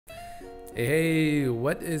Hey,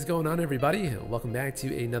 what is going on, everybody? Welcome back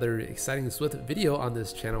to another exciting Swift video on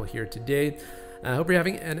this channel here today. I hope you're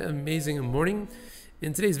having an amazing morning.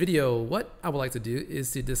 In today's video, what I would like to do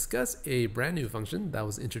is to discuss a brand new function that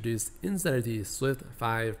was introduced inside of the Swift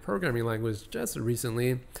 5 programming language just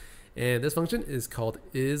recently. And this function is called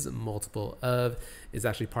isMultiple of. It's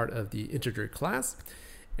actually part of the integer class.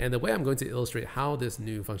 And the way I'm going to illustrate how this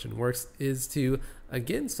new function works is to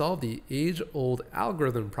again solve the age-old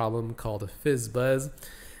algorithm problem called Fizzbuzz.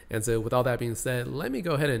 And so with all that being said, let me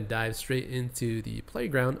go ahead and dive straight into the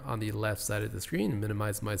playground on the left side of the screen,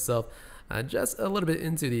 minimize myself just a little bit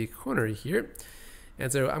into the corner here.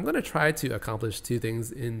 And so I'm going to try to accomplish two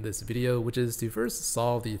things in this video, which is to first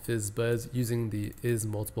solve the Fizzbuzz using the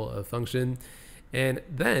isMultiple of function. And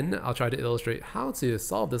then I'll try to illustrate how to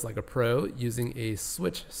solve this like a pro using a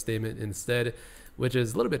switch statement instead, which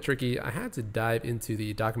is a little bit tricky. I had to dive into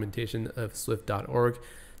the documentation of swift.org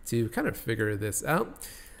to kind of figure this out.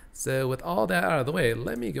 So with all that out of the way,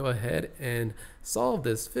 let me go ahead and solve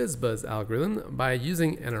this Fizzbuzz algorithm by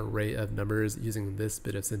using an array of numbers using this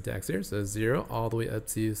bit of syntax here. So 0 all the way up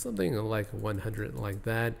to something like 100 like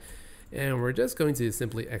that. And we're just going to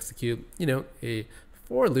simply execute, a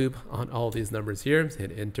for loop on all these numbers here.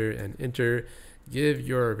 Hit enter and enter. Give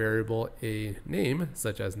your variable a name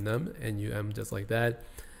such as num, num, just like that.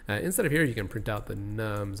 Instead of here, you can print out the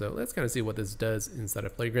num. So let's kind of see what this does inside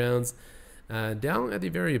of playgrounds. Down at the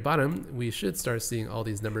very bottom, we should start seeing all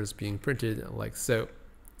these numbers being printed like so.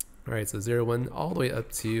 All right, so 0, 1, all the way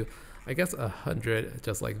up to, I guess, 100,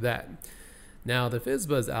 just like that. Now, the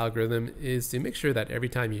Fizzbuzz algorithm is to make sure that every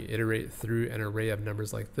time you iterate through an array of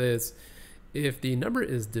numbers like this, if the number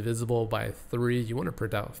is divisible by 3, you want to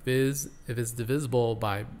print out fizz. If it's divisible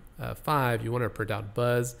by 5, you want to print out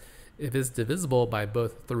buzz. If it's divisible by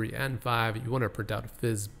both 3 and 5, you want to print out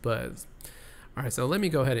fizzbuzz. All right, so let me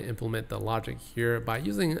go ahead and implement the logic here by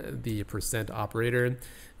using the % operator.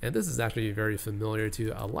 And this is actually very familiar to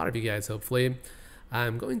a lot of you guys, hopefully.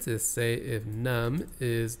 I'm going to say if num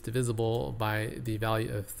is divisible by the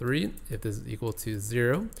value of 3, if this is equal to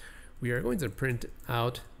 0, we are going to print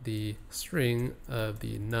out the string of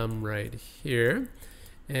the num right here.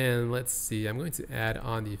 And let's see, I'm going to add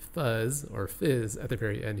on the fuzz or fizz at the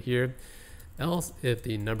very end here. Else, if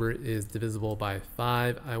the number is divisible by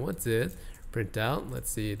 5, I want to print out, let's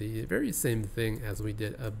see, the very same thing as we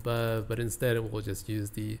did above, but instead we'll just use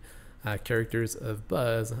the characters of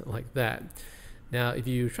buzz like that. Now, if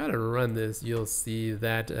you try to run this, you'll see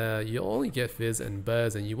that you'll only get fizz and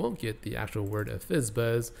buzz, and you won't get the actual word of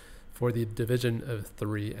fizzbuzz for the division of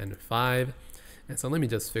 3 and 5. And so let me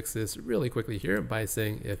just fix this really quickly here by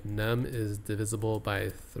saying if num is divisible by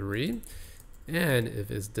 3, and if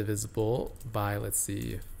it's divisible by, let's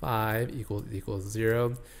see, 5 equals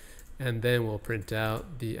 0, and then we'll print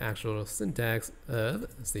out the actual syntax of,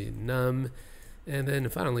 let's see, num, and then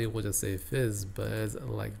finally we'll just say fizzbuzz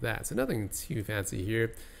like that. So nothing too fancy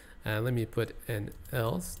here. Let me put an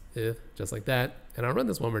else if, just like that, and I'll run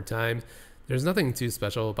this one more time. There's nothing too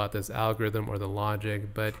special about this algorithm or the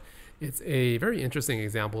logic, but it's a very interesting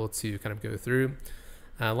example to kind of go through.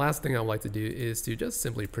 Last thing I would like to do is to just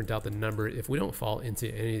simply print out the number if we don't fall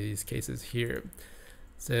into any of these cases here.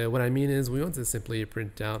 So what I mean is we want to simply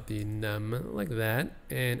print out the num like that.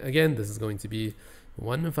 And again, this is going to be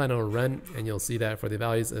one final run, and you'll see that for the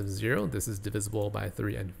values of 0, this is divisible by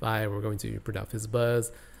 3 and 5. We're going to print out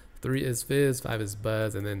fizzbuzz. 3 is fizz, 5 is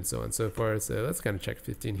buzz, and then so on and so forth. So let's kind of check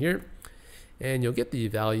 15 here. And you'll get the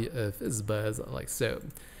value of fizzbuzz like so.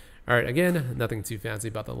 All right, again, nothing too fancy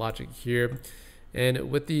about the logic here.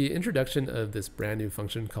 And with the introduction of this brand new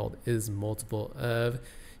function called isMultiple of,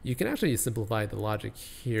 you can actually simplify the logic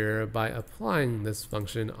here by applying this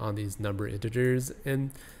function on these number integers.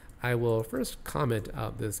 And I will first comment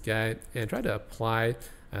out this guy and try to apply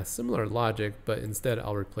a similar logic, but instead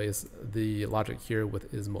I'll replace the logic here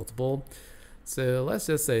with isMultiple. So let's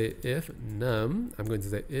just say if num, I'm going to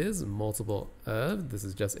say isMultiple of, this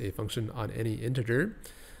is just a function on any integer.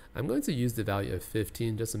 I'm going to use the value of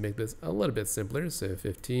 15 just to make this a little bit simpler. So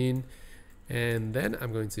 15, and then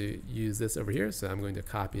I'm going to use this over here. So I'm going to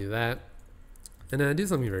copy that, and then do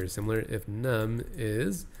something very similar. If num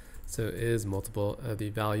is, so isMultiple of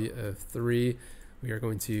the value of 3, we are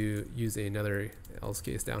going to use another else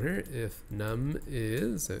case down here. If num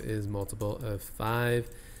is, so isMultiple of 5,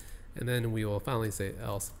 and then we will finally say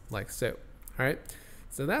else like so. All right,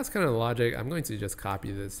 so that's kind of the logic. I'm going to just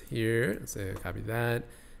copy this here. So copy that,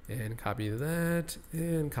 and copy that,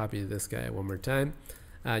 and copy this guy one more time.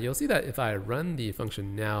 You'll see that if I run the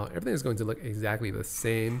function now, everything is going to look exactly the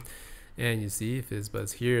same. And you see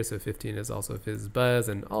Fizzbuzz here, so 15 is also Fizzbuzz,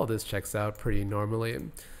 and all of this checks out pretty normally.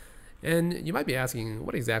 And you might be asking,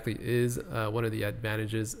 what exactly is one of the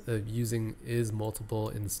advantages of using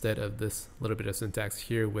isMultiple instead of this little bit of syntax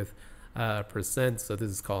here with percent? So this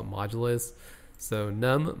is called modulus. So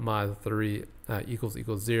num mod 3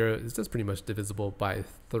 equals 0 is just pretty much divisible by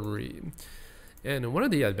 3. And one of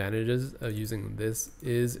the advantages of using this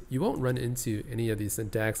is you won't run into any of the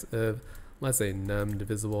syntax of, let's say, num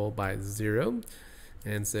divisible by 0.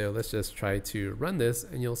 And so let's just try to run this,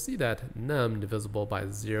 and you'll see that num divisible by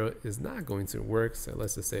 0 is not going to work. So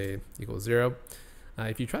let's just say equals 0.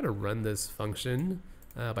 If you try to run this function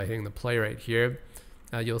by hitting the play right here,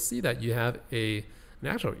 you'll see that you have an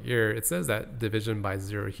actual error. It says that division by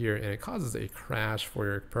 0 here, and it causes a crash for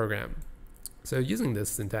your program. So using this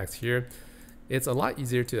syntax here, it's a lot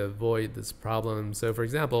easier to avoid this problem. So for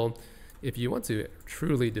example, if you want to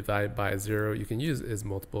truly divide by 0, you can use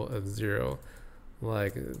isMultiple of 0.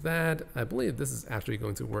 Like that. I believe this is actually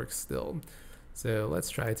going to work still. So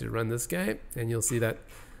let's try to run this guy, and you'll see that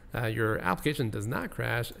your application does not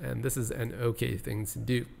crash, and this is an okay thing to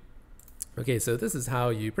do. Okay, so this is how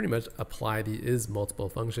you pretty much apply the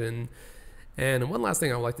isMultiple function. And one last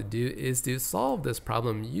thing I would like to do is to solve this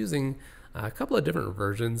problem using a couple of different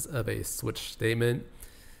versions of a switch statement.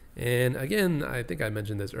 And again, I think I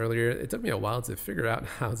mentioned this earlier, it took me a while to figure out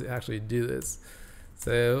how to actually do this.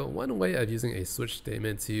 So one way of using a switch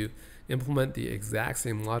statement to implement the exact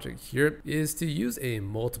same logic here is to use a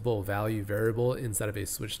multiple value variable inside of a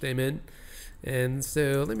switch statement. And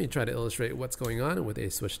so let me try to illustrate what's going on with a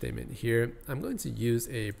switch statement here. I'm going to use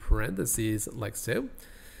a parentheses like so.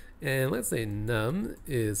 And let's say num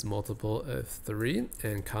is multiple of 3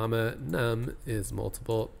 and comma num is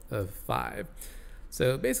multiple of 5.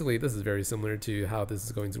 So basically this is very similar to how this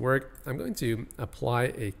is going to work. I'm going to apply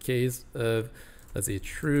a case of, let's say,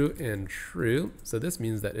 true and true. So this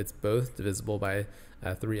means that it's both divisible by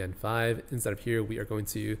 3 and 5. Instead of here, we are going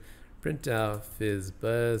to print out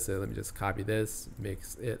Fizzbuzz. So let me just copy this.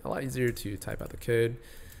 Makes it a lot easier to type out the code.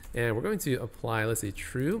 And we're going to apply, let's say,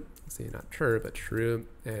 true. Let's say not true, but true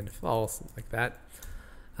and false, like that.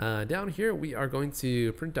 Down here, we are going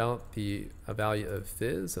to print out the value of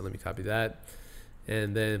Fizz. So let me copy that.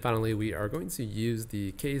 And then finally, we are going to use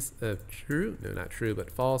the case of true, no, not true,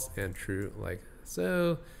 but false, and true, like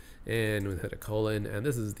so, and we hit a colon, and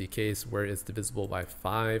this is the case where it's divisible by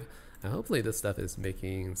 5. Hopefully this stuff is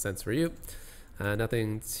making sense for you.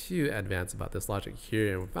 Nothing too advanced about this logic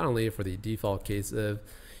here. And finally, for the default case of,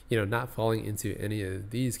 not falling into any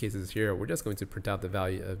of these cases here, we're just going to print out the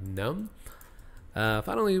value of num.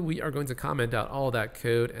 Finally, we are going to comment out all that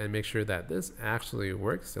code and make sure that this actually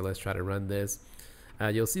works. So let's try to run this.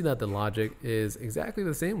 You'll see that the logic is exactly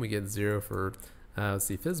the same. We get 0 for let's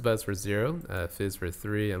see, Fizzbuzz for 0, Fizz for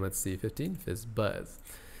 3, and let's see, 15, Fizzbuzz.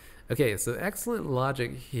 Okay, so excellent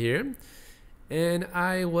logic here. And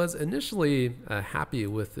I was initially happy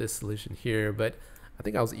with this solution here, but I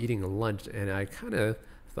think I was eating lunch and I kind of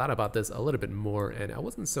thought about this a little bit more, and I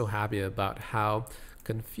wasn't so happy about how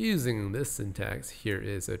confusing this syntax here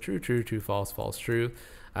is. So true, true, true, false, false, true.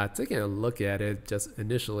 Taking a look at it just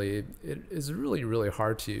initially, it is really, really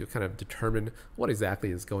hard to kind of determine what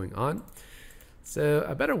exactly is going on. So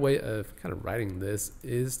a better way of kind of writing this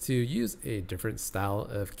is to use a different style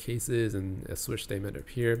of cases and a switch statement up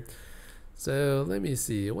here. So let me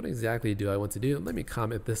see, what exactly do I want to do? Let me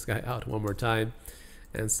comment this guy out one more time.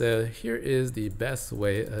 And so here is the best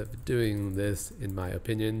way of doing this, in my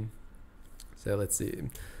opinion. So let's see,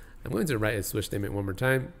 I'm going to write a switch statement one more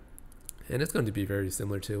time. And it's going to be very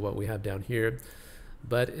similar to what we have down here.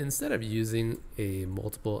 But instead of using a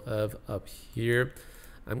multiple of up here,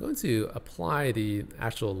 I'm going to apply the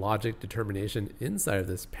actual logic determination inside of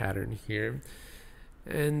this pattern here.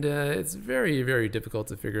 And it's very, very difficult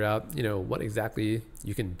to figure out, what exactly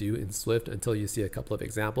you can do in Swift until you see a couple of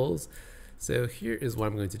examples. So here is what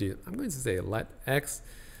I'm going to do. I'm going to say let x,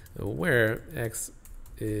 where x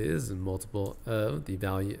is a multiple of the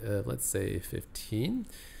value of, let's say, 15.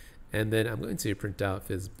 And then I'm going to print out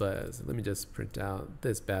Fizzbuzz. Let me just print out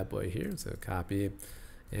this bad boy here. So copy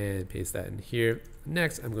and paste that in here.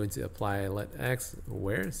 Next, I'm going to apply let x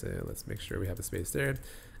where. So let's make sure we have a space there.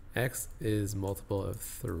 X is multiple of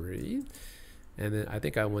 3. And then I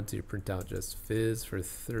think I want to print out just Fizz for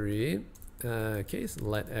 3. Case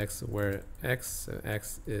let x where x, so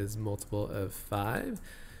x is multiple of 5.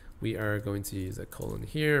 We are going to use a colon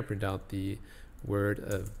here, print out the word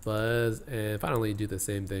of buzz, and finally do the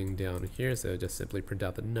same thing down here. So just simply print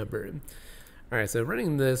out the number. All right, so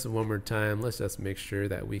running this one more time, let's just make sure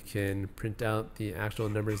that we can print out the actual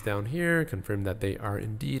numbers down here, confirm that they are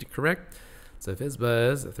indeed correct. So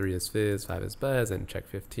Fizzbuzz, 3 is Fizz, 5 is Buzz, and check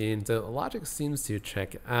 15. So logic seems to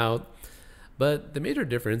check out. But the major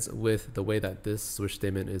difference with the way that this switch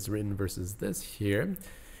statement is written versus this here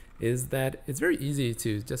is that it's very easy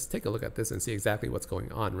to just take a look at this and see exactly what's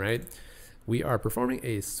going on, right? We are performing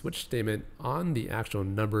a switch statement on the actual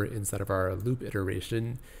number instead of our loop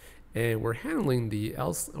iteration, and we're handling the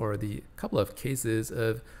else or the couple of cases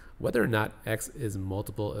of whether or not x is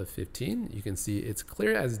multiple of 15. You can see it's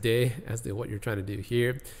clear as day as to what you're trying to do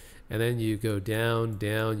here. And then you go down,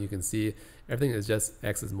 you can see everything is just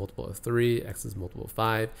x is multiple of 3, x is multiple of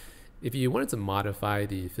 5. If you wanted to modify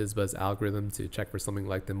the Fizzbuzz algorithm to check for something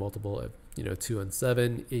like the multiple of 2 and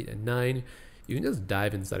 7, 8 and 9, you can just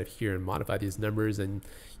dive inside of here and modify these numbers, and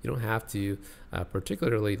you don't have to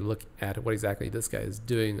particularly look at what exactly this guy is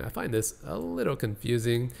doing. I find this a little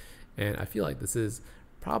confusing, and I feel like this is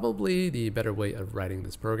probably the better way of writing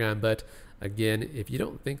this program. But again, if you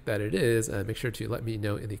don't think that it is, make sure to let me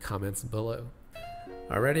know in the comments below.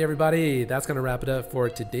 Alrighty everybody, that's going to wrap it up for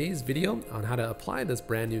today's video on how to apply this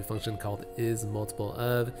brand new function called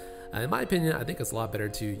isMultiple. In my opinion, I think it's a lot better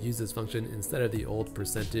to use this function instead of the old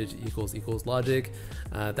percentage equals logic.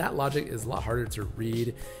 That logic is a lot harder to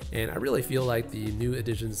read, and I really feel like the new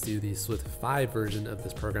additions to the Swift 5 version of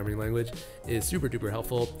this programming language is super duper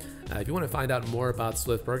helpful. If you want to find out more about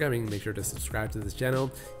Swift programming, make sure to subscribe to this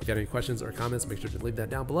channel. If you have any questions or comments, make sure to leave that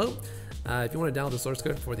down below. If you want to download the source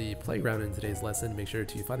code for the playground in today's lesson, make sure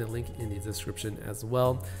to find the link in the description as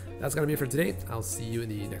well. That's going to be it for today. I'll see you in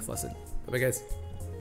the next lesson. Bye-bye, guys.